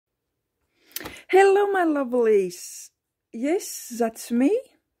Hello, my lovelies. Yes, that's me.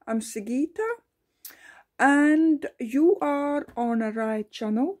 I'm Sigita, and you are on a right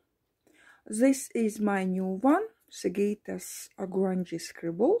channel. This is my new one, Sigita's Grungy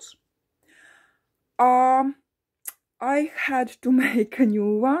Scribbles. I had to make a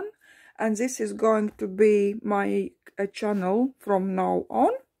new one, and this is going to be my channel from now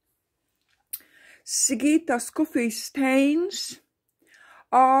on. Sigita's coffee stains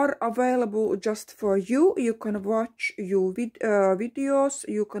are available just for you. You can watch your videos,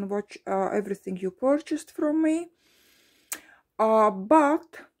 you can watch everything you purchased from me.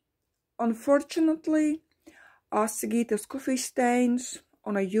 But unfortunately, Sigita's coffee stains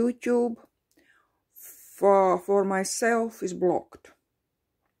on a YouTube for myself is blocked.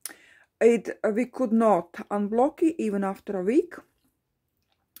 We could not unblock it even after a week.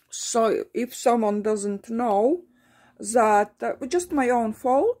 So if someone doesn't know, that just my own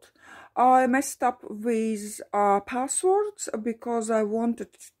fault. I messed up with passwords because I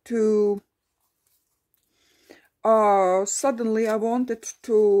wanted to suddenly I wanted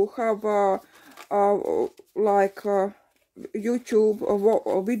to have like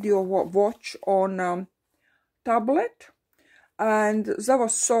YouTube video watch on tablet, and that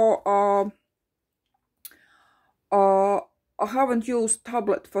was so I haven't used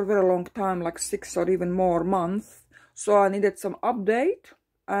tablet for a very long time, like 6 or even more months. So I needed some update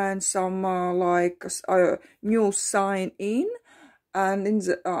and some new sign in, and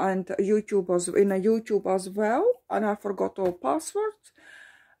YouTube was in a YouTube as well, and I forgot all passwords,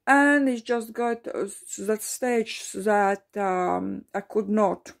 and it just got to that stage that I could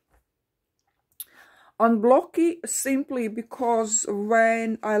not unblock it, simply because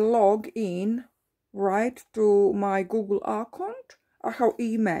when I log in right to my Google account, I have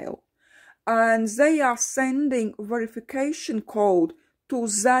email. And they are sending verification code to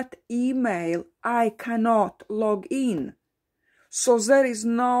that email. I cannot log in. So there is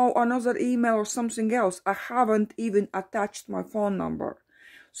no another email or something else. I haven't even attached my phone number.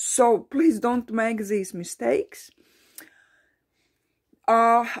 So please don't make these mistakes.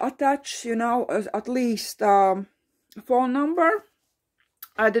 Attach, at least phone number.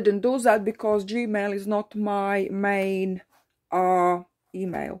 I didn't do that because Gmail is not my main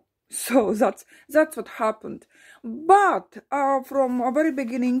email. So that's what happened. But from a very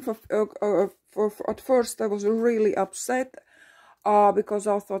beginning, at first I was really upset because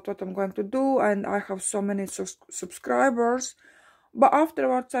I thought what I'm going to do, and I have so many subscribers. But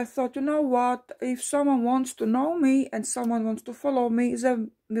afterwards I thought, you know what, if someone wants to know me and someone wants to follow me, they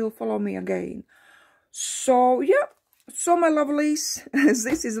will follow me again. So yeah, so my lovelies,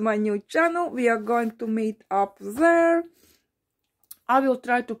 this is my new channel. We are going to meet up there. I will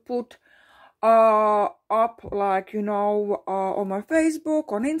try to put up, like, on my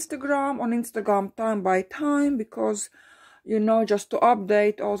Facebook, on Instagram time by time, because, just to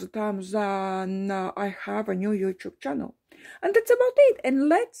update all the times then I have a new YouTube channel. And that's about it. And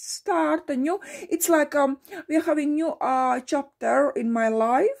let's start a new, it's like we're having new chapter in my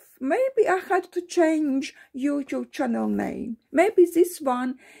life. Maybe I had to change YouTube channel name. Maybe this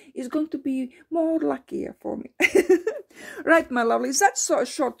one is going to be more luckier for me. Right, my lovelies, that's a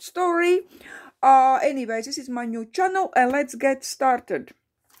short story. Anyways, this is my new channel, and let's get started.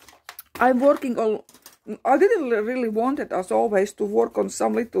 I'm working on, I didn't really want it, as always, to work on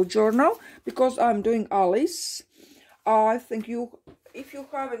some little journal, because I'm doing Alice. I think if you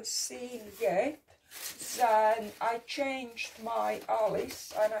haven't seen yet, then I changed my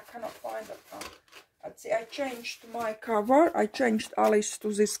Alice, and I cannot find it. Let's see, I changed my cover. I changed Alice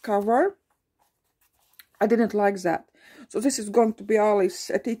to this cover. I didn't like that. So this is going to be Alice,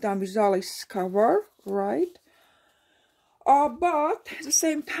 a Tea Time with Alice cover, right? But at the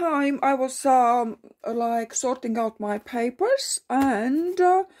same time, I was like sorting out my papers, and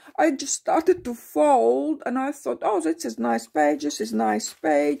I just started to fold, and I thought, oh, this is nice page, this is nice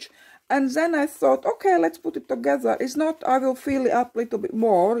page. And then I thought, okay, let's put it together. It's not, I will fill it up a little bit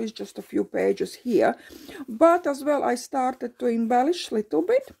more, it's just a few pages here. But as well, I started to embellish a little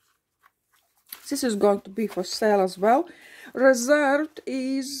bit. This is going to be for sale as well. Reserved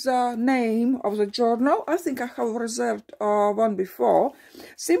is name of the journal. I think I have reserved one before,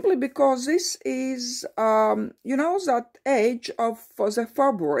 simply because this is, that edge of the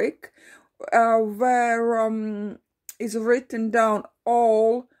fabric where is written down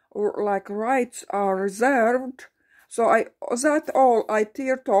all, like, rights are reserved. So I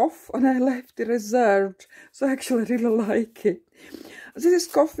teared off and I left it reserved. So I actually really like it. This is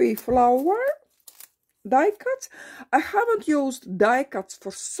coffee flower die cuts. I haven't used die cuts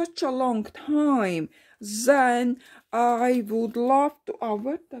for such a long time. Then I would love to,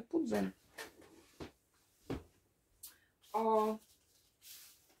 where did I put them? that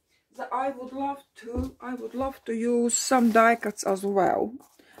I would love to use some die cuts as well.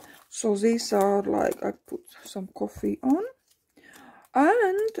 So these are like, I put some coffee on,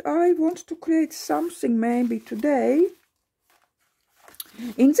 and I want to create something maybe today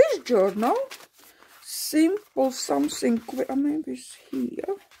in this journal. Simple something quick. Maybe it's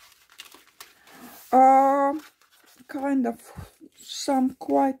here. Kind of some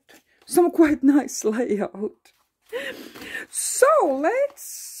quite nice layout. So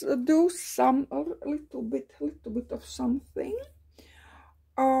let's do some a little bit of something.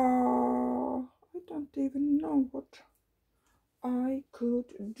 I don't even know what I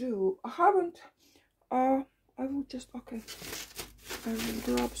could do. I haven't. I will just, okay. I will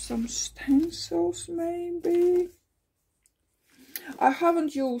grab some stencils maybe. I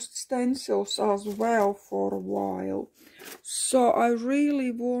haven't used stencils as well for a while, so I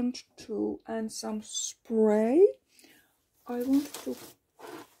really want to, and some spray. I want to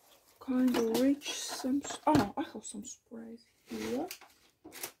kind of reach some, oh, I have some sprays here.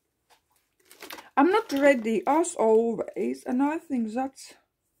 I'm not ready as always, and I think that's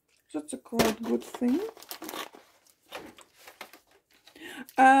a quite good thing.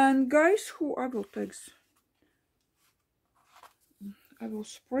 And guys, who I will take, I will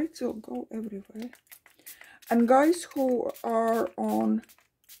spray it, it'll go everywhere. And guys who are on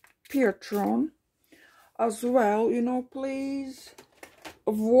Patreon as well, you know, please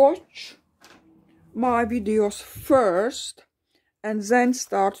watch my videos first and then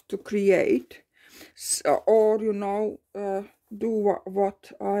start to create, so, or you know, do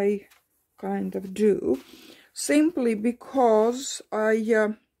what I kind of do, simply because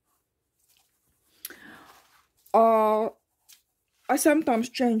I sometimes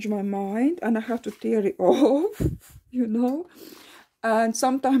change my mind and I have to tear it off, you know, and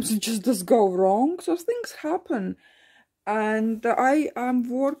sometimes it just does go wrong, so things happen. And I am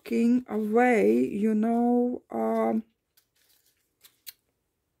working away, you know,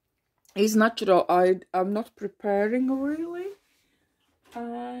 it's natural. I'm not preparing really,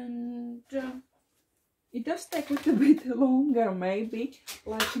 and it does take a little bit longer maybe,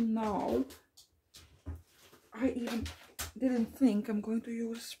 like now. I even didn't think I'm going to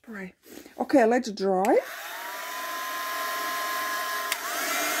use spray. Okay, let's dry.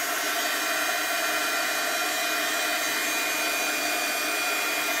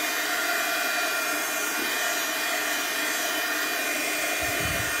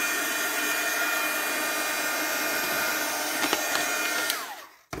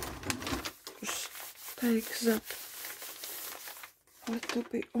 Take that little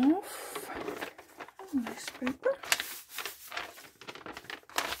bit off this paper.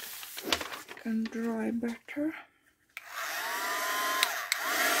 Can dry better.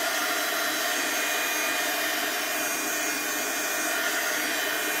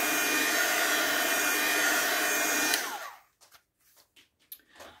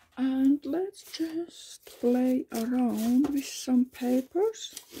 And let's just play around with some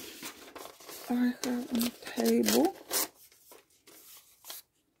papers I have on the table.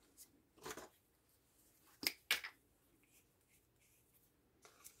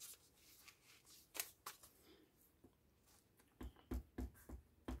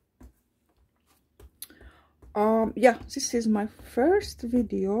 Yeah, this is my first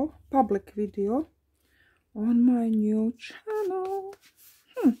video, public video, on my new channel.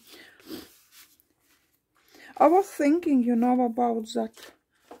 I was thinking, you know, about that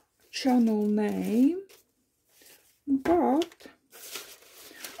channel name, but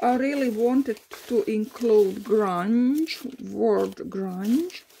I really wanted to include grunge, word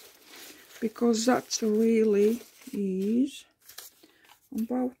grunge, because that really is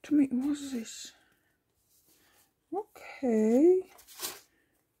about me. What's this? Okay,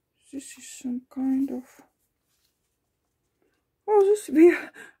 this is some kind of, oh, this,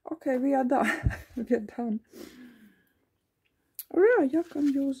 okay, we are done. We are done. Alright, I can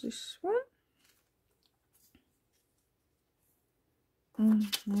use this one.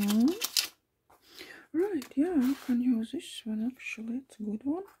 Right, yeah, I can use this one actually, it's a good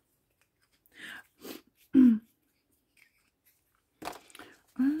one.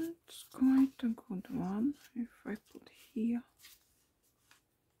 It's quite a good one. If I put here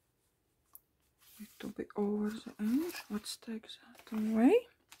a little bit over the edge, let's take that away.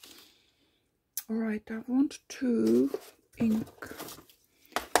 Alright, I want to ink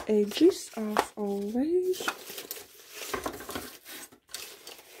edges as always.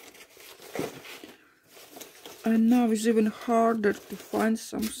 And now it's even harder to find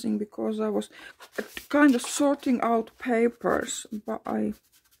something because I was kind of sorting out papers, but I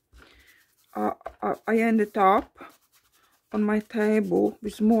ended up on my table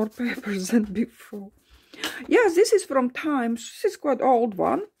with more papers than before. Yes, this is from Times. This is quite old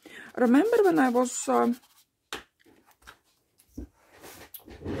one. Remember when I was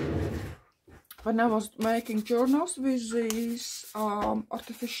making journals with these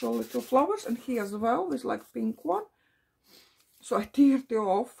artificial little flowers, and here as well with like pink one. So I teared it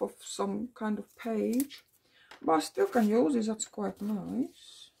off of some kind of page, but I still can use it. That's quite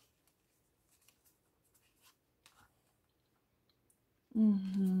nice.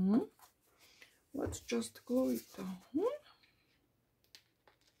 Let's just glue it down.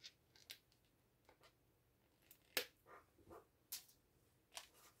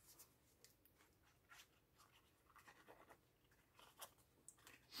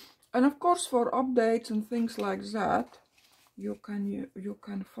 And of course, for updates and things like that, you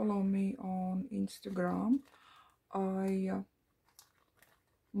can follow me on Instagram.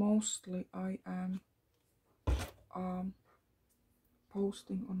 Mostly I am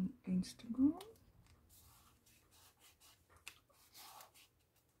posting on Instagram.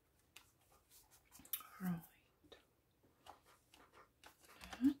 Right.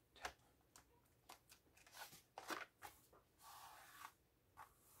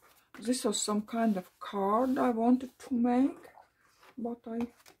 This was some kind of card I wanted to make, but I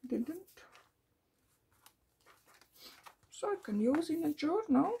didn't. So I can use in a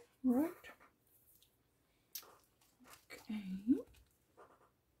journal, right? Okay.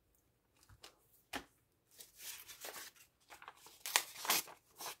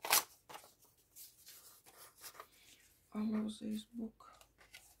 I love these book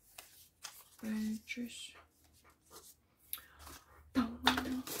pages.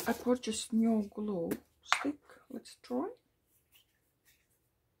 I purchased new glue stick. Let's try.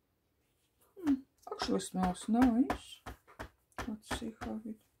 Actually smells nice. Let's see how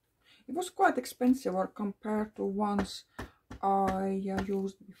it was quite expensive or compared to ones I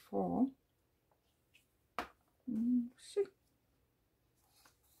used before. See.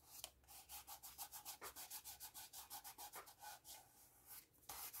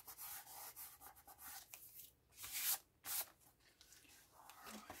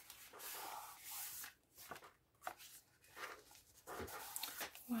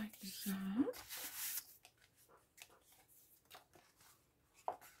 Like that.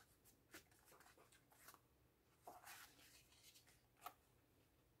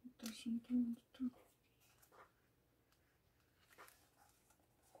 Doesn't want to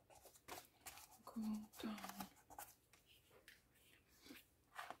go down.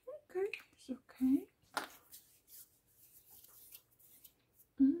 Okay, it's okay.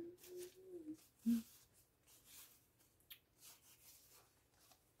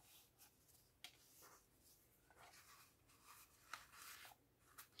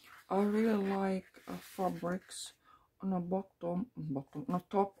 I really like fabrics on a on the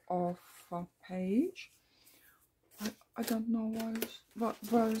top of a page. I don't know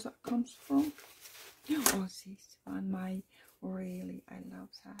where that comes from. Oh, this one, I love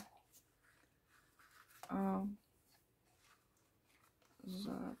that.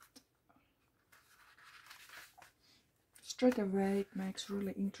 That straight away it makes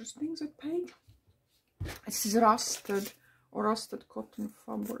really interesting, that page. This is rusted cotton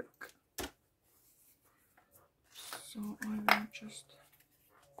fabric. So I will just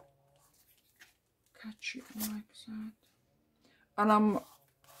catch it like that. And I'm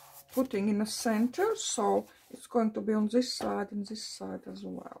putting in the center, so it's going to be on this side and this side as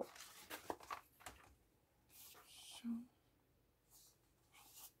well. So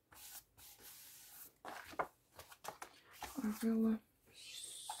I will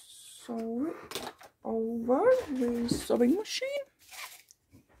sew it over with sewing machine.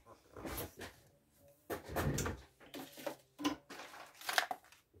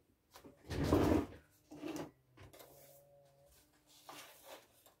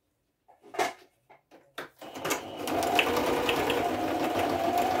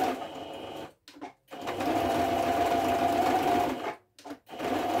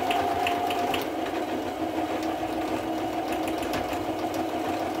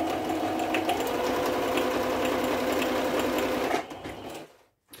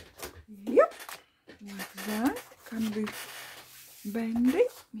 Bending,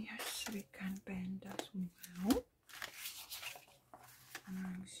 yes, we can bend as well.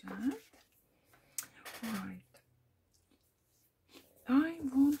 Like that. Right. I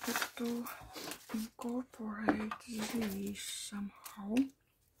wanted to incorporate these somehow.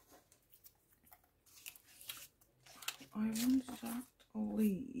 I want that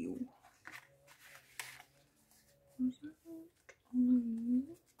olive.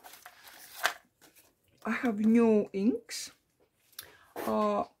 I have new inks.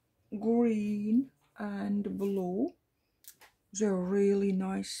 green and blue. They're really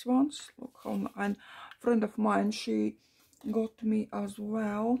nice ones. Look how, and a friend of mine, she got me as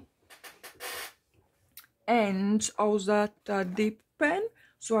well ends of that dip pen.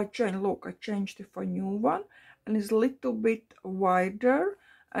 So I changed it for a new one, and it's a little bit wider,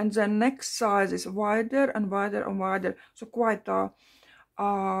 and the next size is wider and wider and wider. So quite a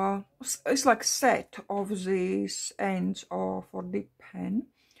it's like set of these ends for dip pen.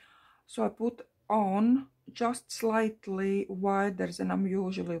 So I put on just slightly wider than I'm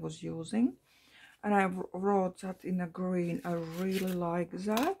usually was using, and I wrote that in a green. I really like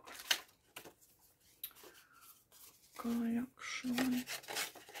that. I actually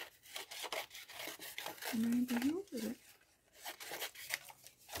maybe use it.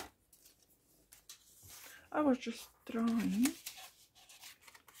 I was just trying,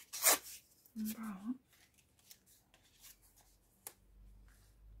 but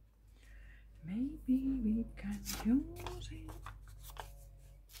maybe we can use it.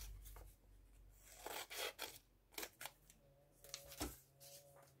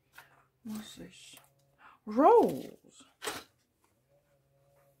 What's this? Rose.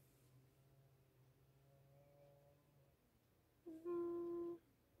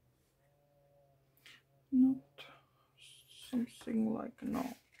 Not something like no.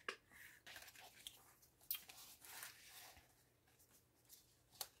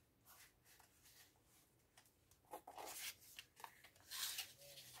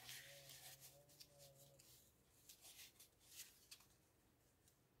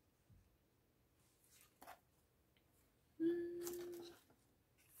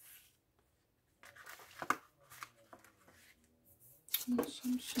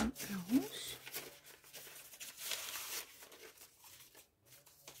 Something else.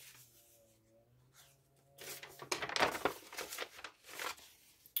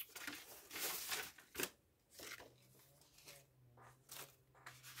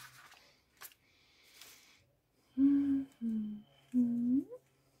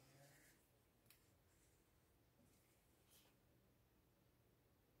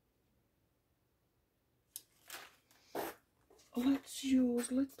 Let's use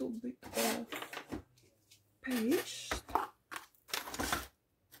a little bit of paste,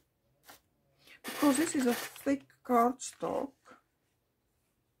 because this is a thick cardstock.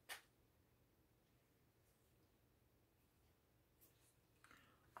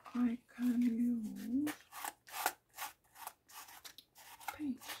 I can use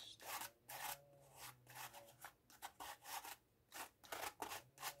paste.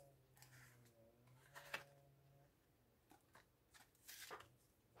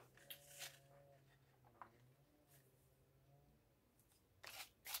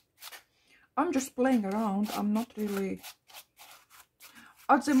 I'm just playing around. I'm not really...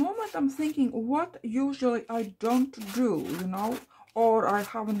 At the moment, I'm thinking what usually I don't do, you know, or I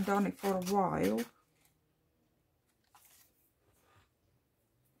haven't done it for a while.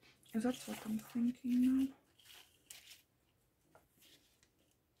 That's what I'm thinking now.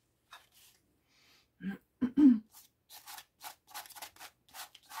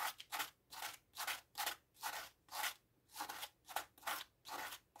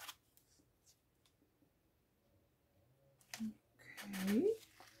 Okay,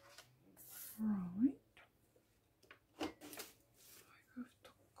 right. I have to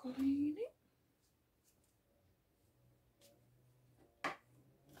clean it.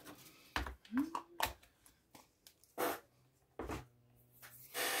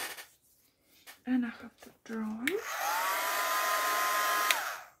 And I have to dry it.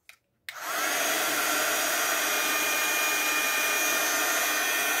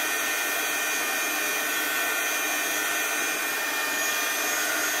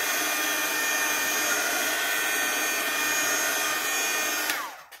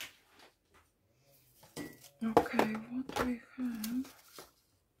 Okay, what we have,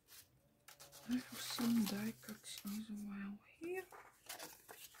 I have some die cuts as well here.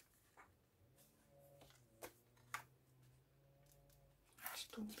 It's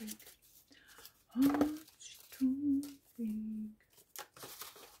too big. Oh, it's too big.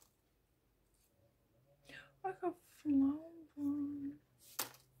 I have flower.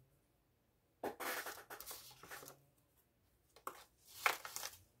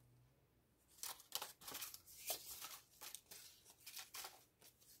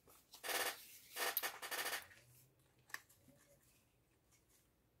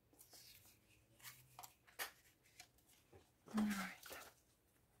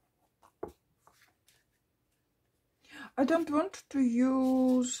 I don't want to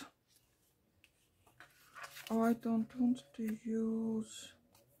use I don't want to use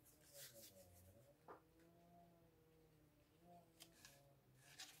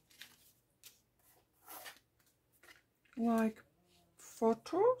like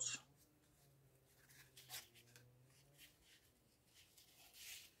photos.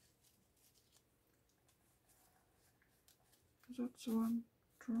 That's what I'm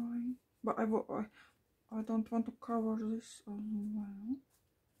trying, but I don't want to cover this as well.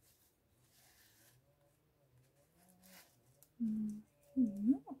 Okay,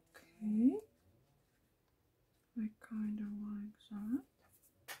 I kind of like that.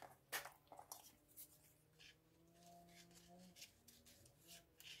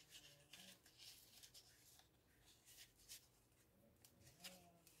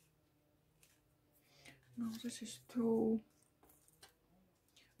 No, this is too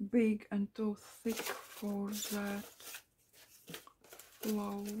big and too thick for that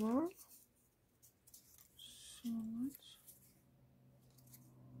flower. So let's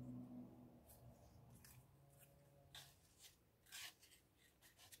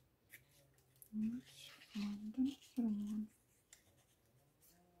find another one.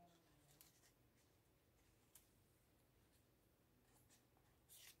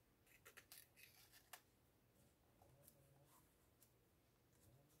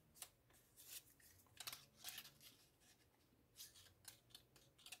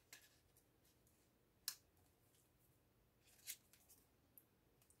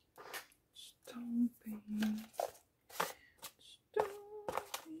 Stamping.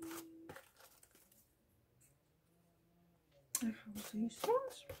 I have these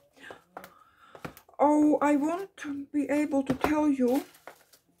ones. Oh, I want to be able to tell you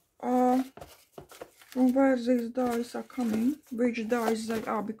from where these dies are coming, which dies they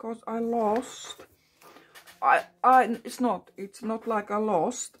are, because I lost. It's not like I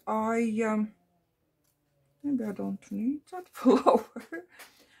lost. Maybe I don't need that flower.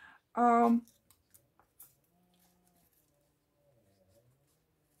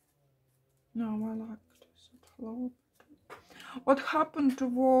 No, I like this flower. What happened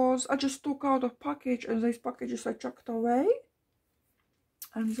was I just took out a package and these packages I chucked away,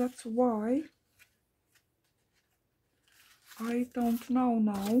 and that's why I don't know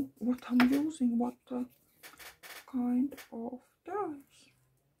now what I'm using, what kind of dies.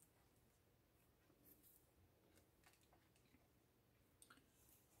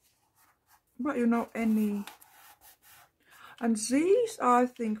 But you know, any. And these, I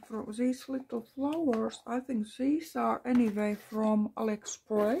think, from these little flowers, I think these are anyway from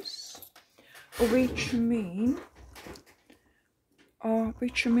AliExpress, which means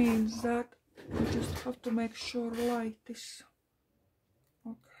that you just have to make sure like this.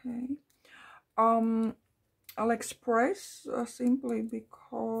 Okay. AliExpress, simply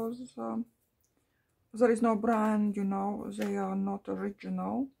because there is no brand, you know, they are not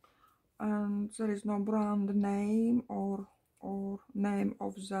original, and there is no brand name or name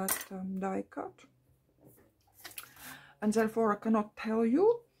of that die cut, and therefore I cannot tell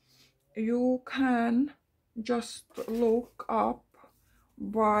you. You can just look up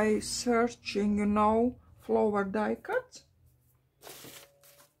by searching, you know, flower die cut.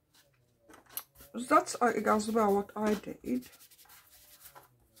 That's as well what I did.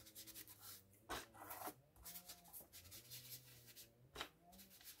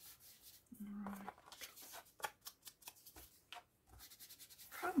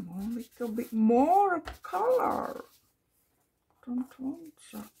 Come on, a little bit more color. Don't want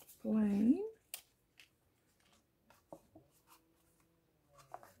that plain.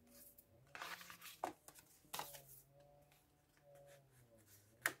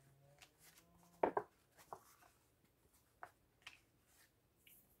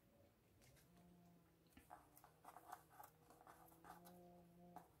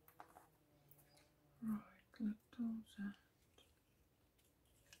 Right, let's do that.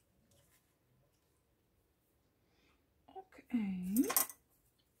 Okay.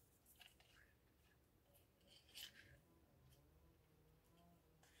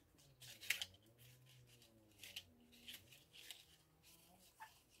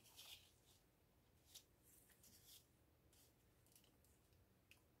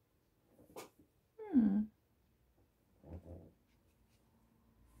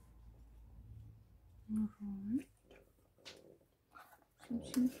 Alright.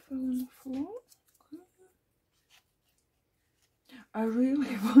 Something fell on the floor. Okay. I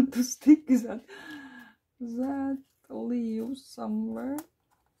really want to stick that leaf somewhere.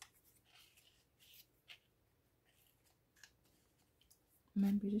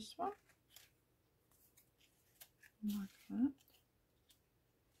 Maybe this one. Like that.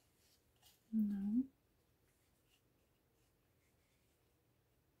 No.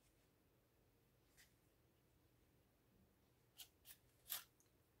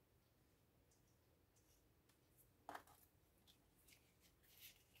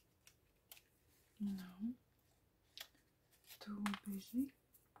 No, too busy.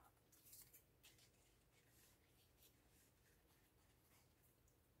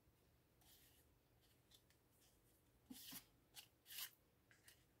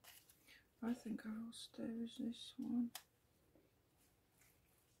 I think I will stay with this one.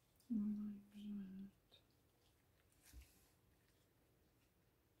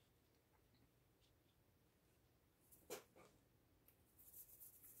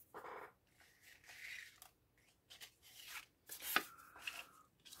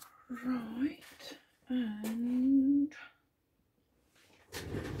 Right, and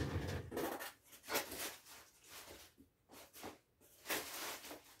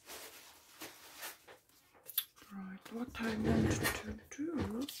right, what I want to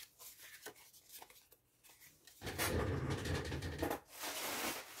do.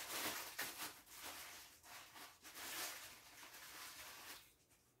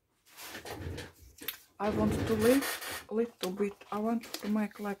 I want to lift a little bit. I want to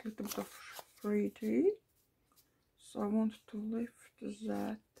make like a little bit of 3D. So I want to lift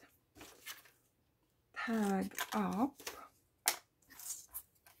that tag up.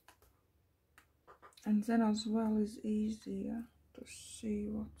 And then as well is easier to see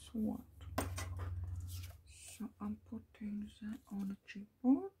what's what. So I'm putting that on a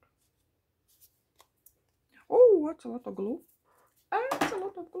chipboard. Oh, that's a lot of glue. That's a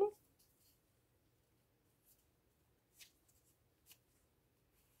lot of glue.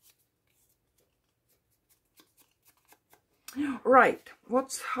 Right,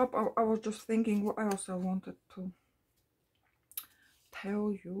 what's up? I was just thinking what else I wanted to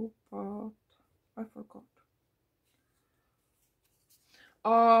tell you, but I forgot.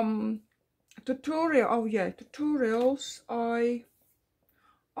 Tutorial. Oh yeah, tutorials. Oh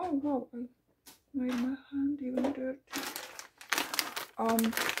wow, I made my hand even dirty.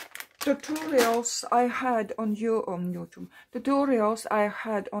 Tutorials I had on YouTube. Tutorials I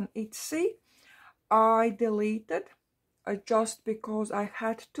had on Etsy. I deleted just because I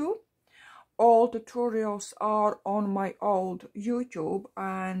had to. All tutorials are on my old YouTube,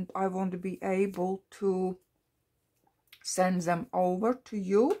 and I won't be able to send them over to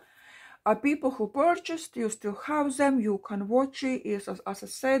you. People who purchased, you still have them, you can watch it. As I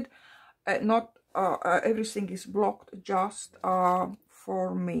said, not everything is blocked just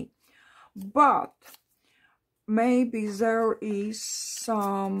for me. But maybe there is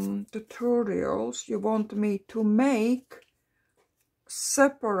some tutorials you want me to make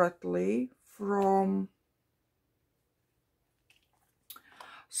separately from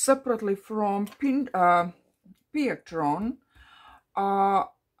Patreon,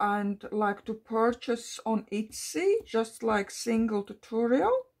 and like to purchase on Etsy, just like single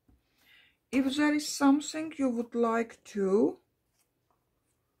tutorial. If there is something you would like to,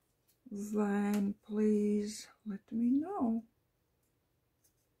 then please let me know.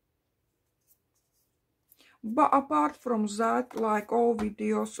 But apart from that, like all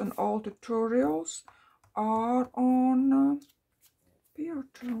videos and all tutorials are on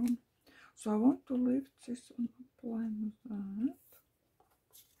Patreon. So I want to lift this and apply that.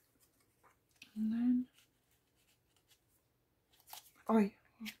 And then I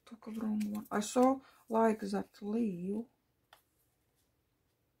took a wrong one. I saw like that leaf.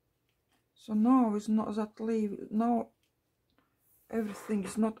 So now it's not that leaf. Now everything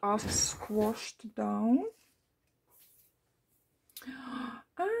is not as squashed down.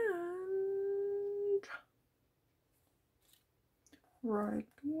 And right,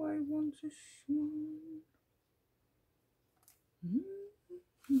 do I want this one?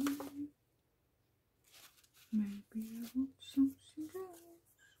 Maybe I want something else.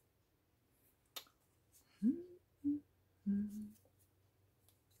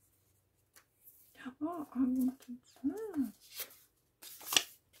 Oh, I wanted that.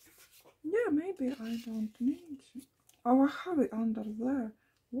 Yeah, maybe I don't need it. Oh, I have it under there.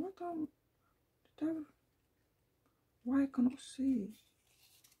 What why I cannot see?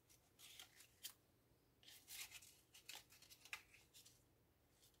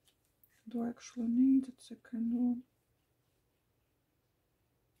 Do I actually need the second one?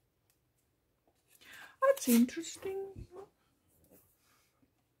 That's interesting.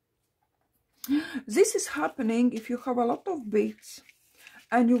 This is happening if you have a lot of beads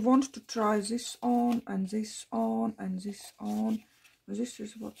and you want to try this on and this on and this on. This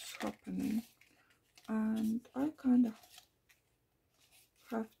is what's happening. And I kind of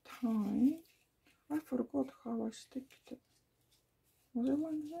have time. I forgot how I sticked it. Was it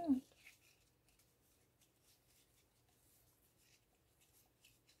like that?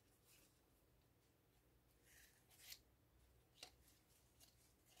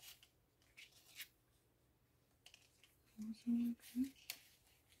 something like this.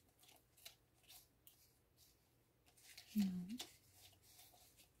 No.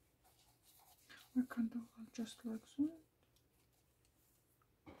 I can do it just like that.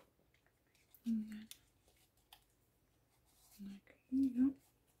 And then like here.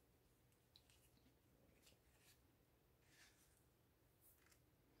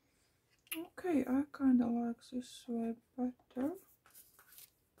 Okay, I kind of like this way better.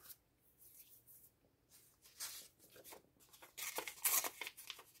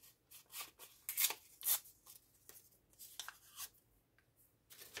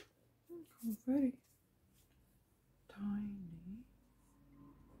 Very tiny.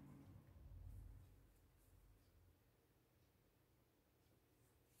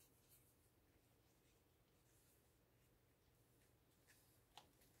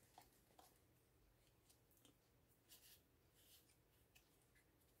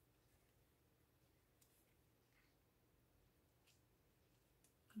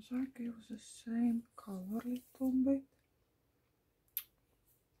 So I give the same color a little bit.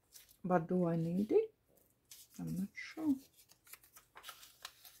 But do I need it? I'm not sure.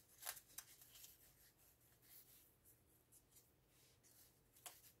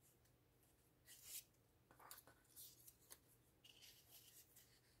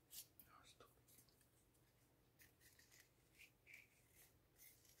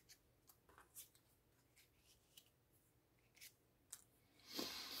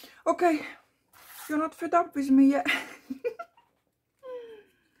 Okay, you're not fed up with me yet.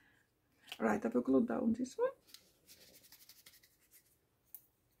 Right, I will glue down this one.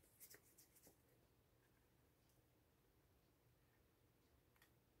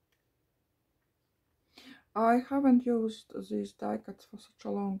 I haven't used these die cuts for such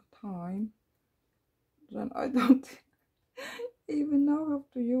a long time. Then I don't even know how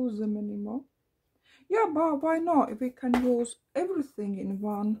to use them anymore. Yeah, but why not? If we can use everything in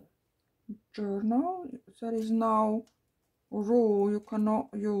one journal, there is no rule you cannot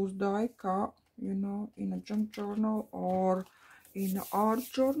use die cut, you know, in a junk journal or in art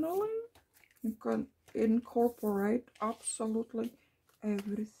journaling. You can incorporate absolutely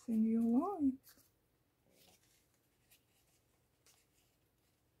everything you like.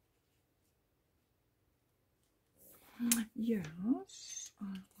 Yes, I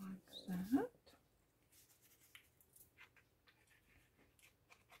like that.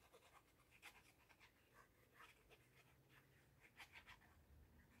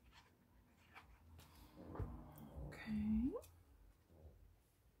 Okay.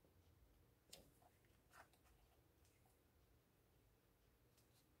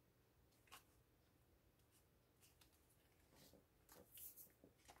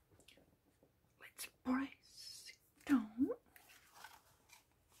 Let's press it down.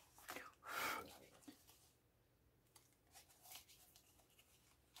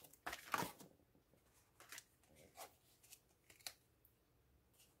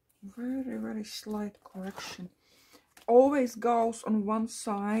 Very, very slight correction. Always goes on one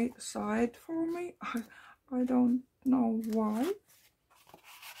side for me. I don't know why.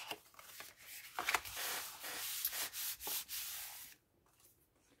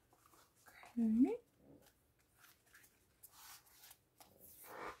 Okay.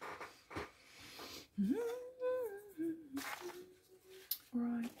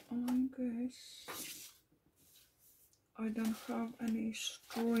 Right, I guess I don't have any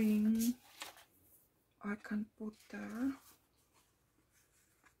string I can put there.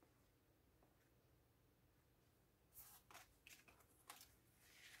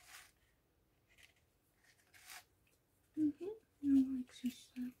 Like this.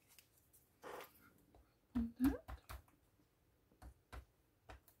 And that.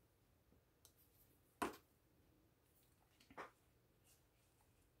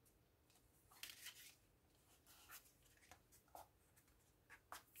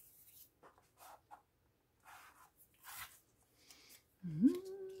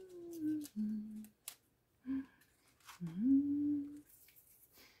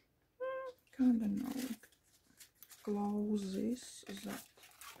 Kind of know it closes that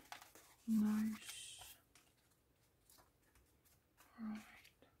nice. Right.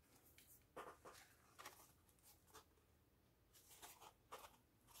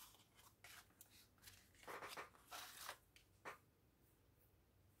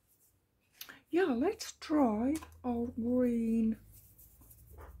 Yeah, let's try our green.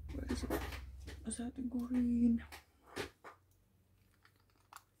 Where is it? Is that the green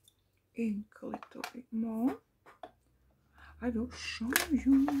ink a little bit more? I will show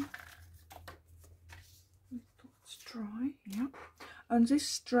you. Let's try, yeah. And this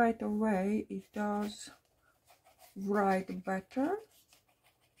straight away it does write better.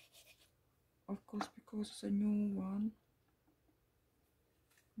 Of course, because it's a new one.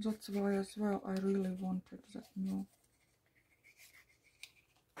 That's why as well I really wanted that new.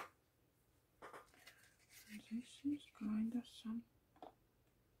 This is kind of some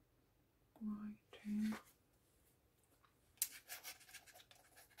writing.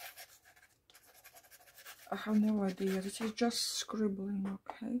 I have no idea. This is just scribbling,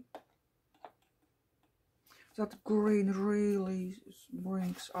 okay? That green really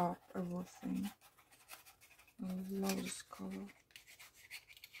brings up everything. I love this color.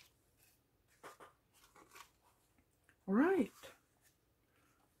 Right.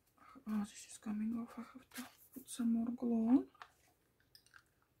 Oh, this is coming off. I have to put some more glue on.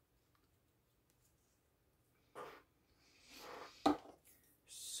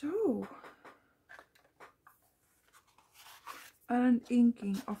 So, and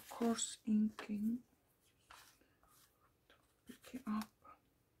inking, of course, inking. Pick it up.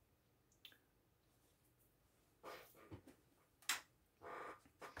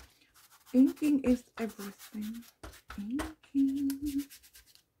 Inking is everything. Inking.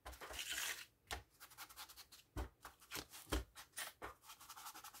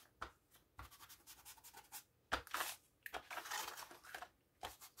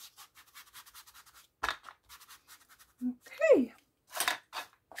 Okay.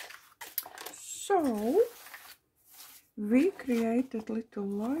 So we created little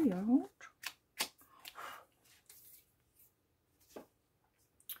layout.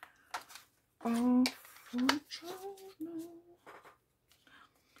 Of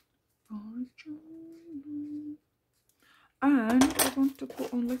and I want to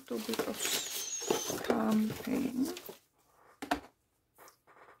put on a little bit of stamping.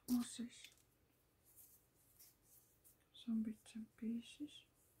 What's this? Some bits and pieces.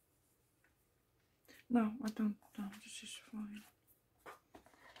 No, I don't know. This is fine.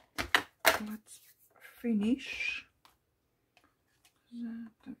 Let's finish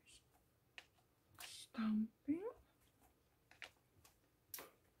that stamping.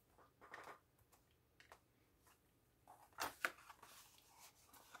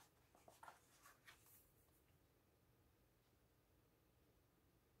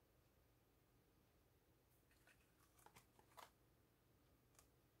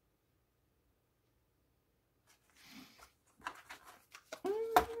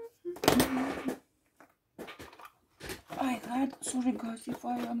 Sorry guys if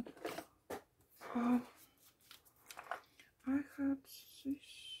I am I had this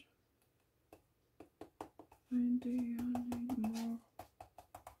idea. I need more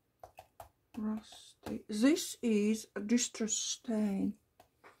rusty. This is a distress stain.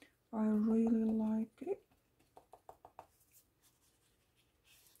 I really like it.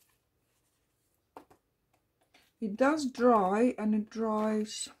 It does dry and it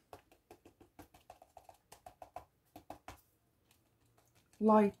dries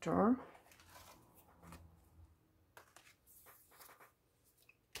lighter.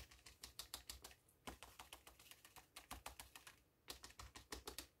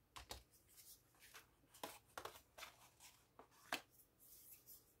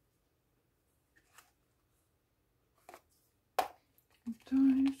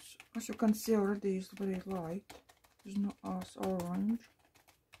 Sometimes, as you can see already, it's very light. It's not as orange.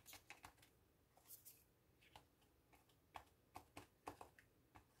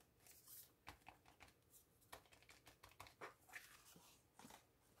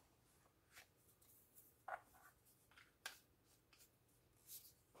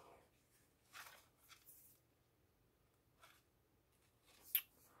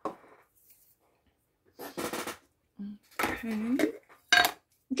 Okay,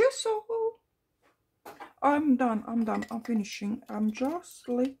 just so I'm done, I'm finishing. I'm just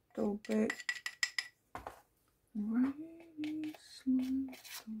a little bit very slightly.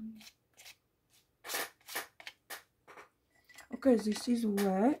 Okay, this is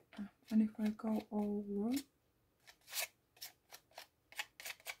wet, and if I go over,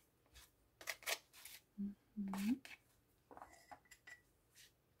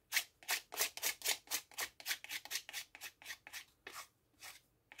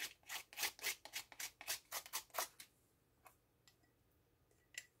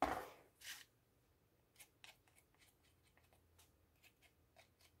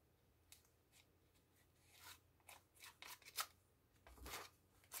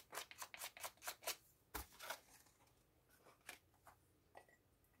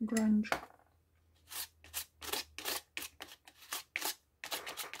 grunge.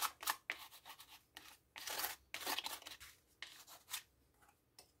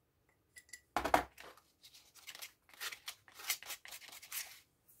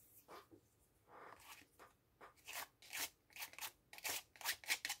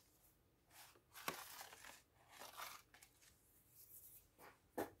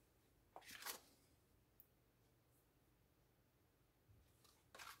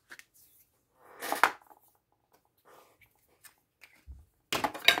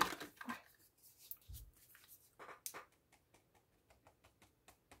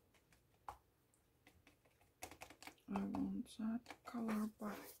 I want that color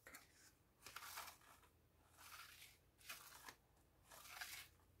back.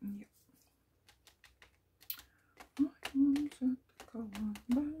 Yep. I want that color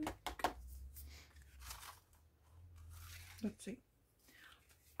back. That's it.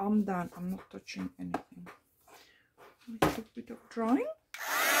 I'm done. I'm not touching anything. A little bit of drawing.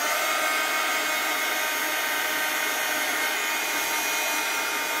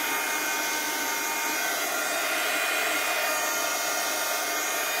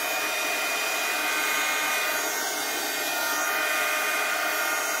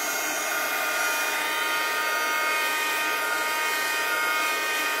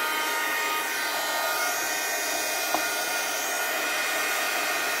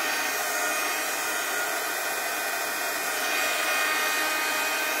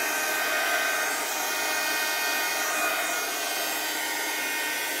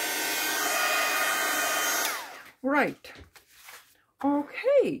 Right.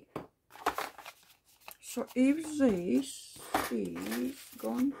 Okay. So if this is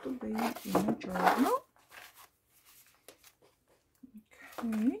going to be in a journal,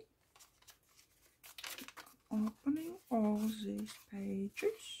 okay, opening all these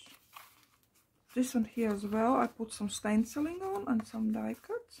pages. This one here as well, I put some stenciling on and some die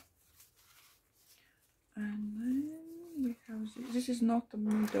cuts. And then we have this is not the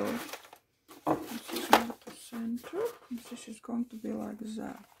middle. This is not the center. This is going to be like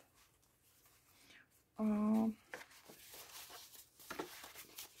that. I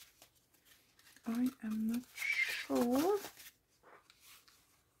am not sure.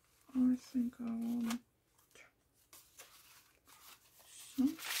 I think I want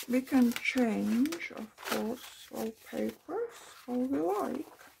some. We can change, of course, wallpapers how we like.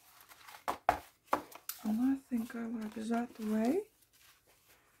 And I think I like that way.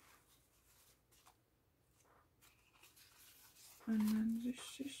 And then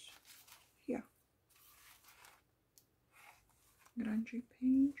this is here. Grungy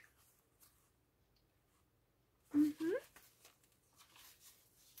page.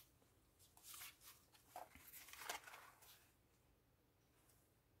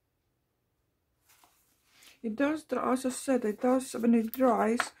 It does dry, as I said, it does, when it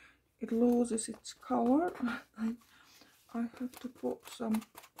dries, it loses its color. I have to put some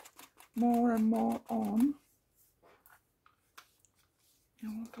more and more on. I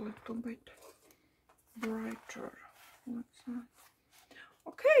want a little bit brighter, like that.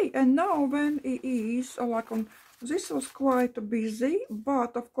 Okay, and now when it is, like on, this was quite busy,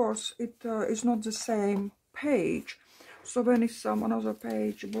 but of course it is not the same page. So when it's another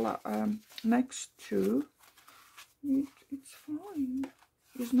page next to, it's fine.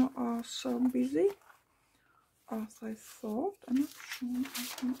 It's not so busy as I thought. I'm not sure I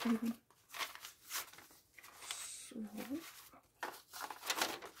can even swap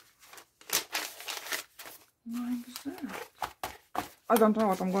like that. I don't know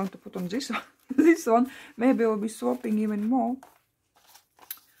what I'm going to put on this one. This one. Maybe I'll be swapping even more.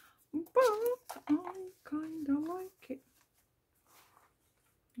 But I kinda like it.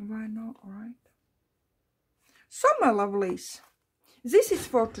 Why not, right? So my lovelies, this is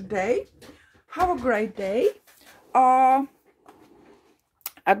for today. Have a great day. A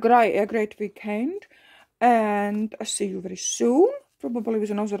great weekend. And I'll see you very soon. Probably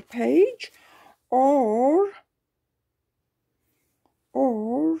with another page. Or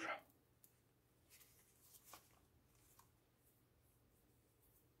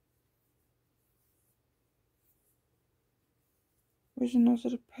with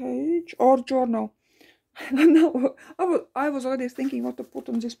another page or journal. No, I was already thinking what to put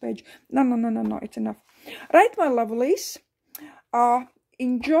on this page. No, it's enough. Right, my lovelies,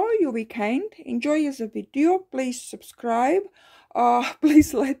 enjoy your weekend, enjoy the video, please subscribe,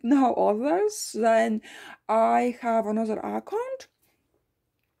 please let know others. Then I have another account,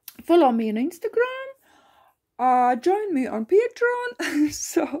 follow me on Instagram, join me on Patreon.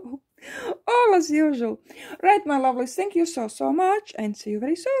 So all as usual. Right, my lovelies, thank you so much and see you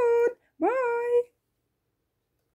very soon.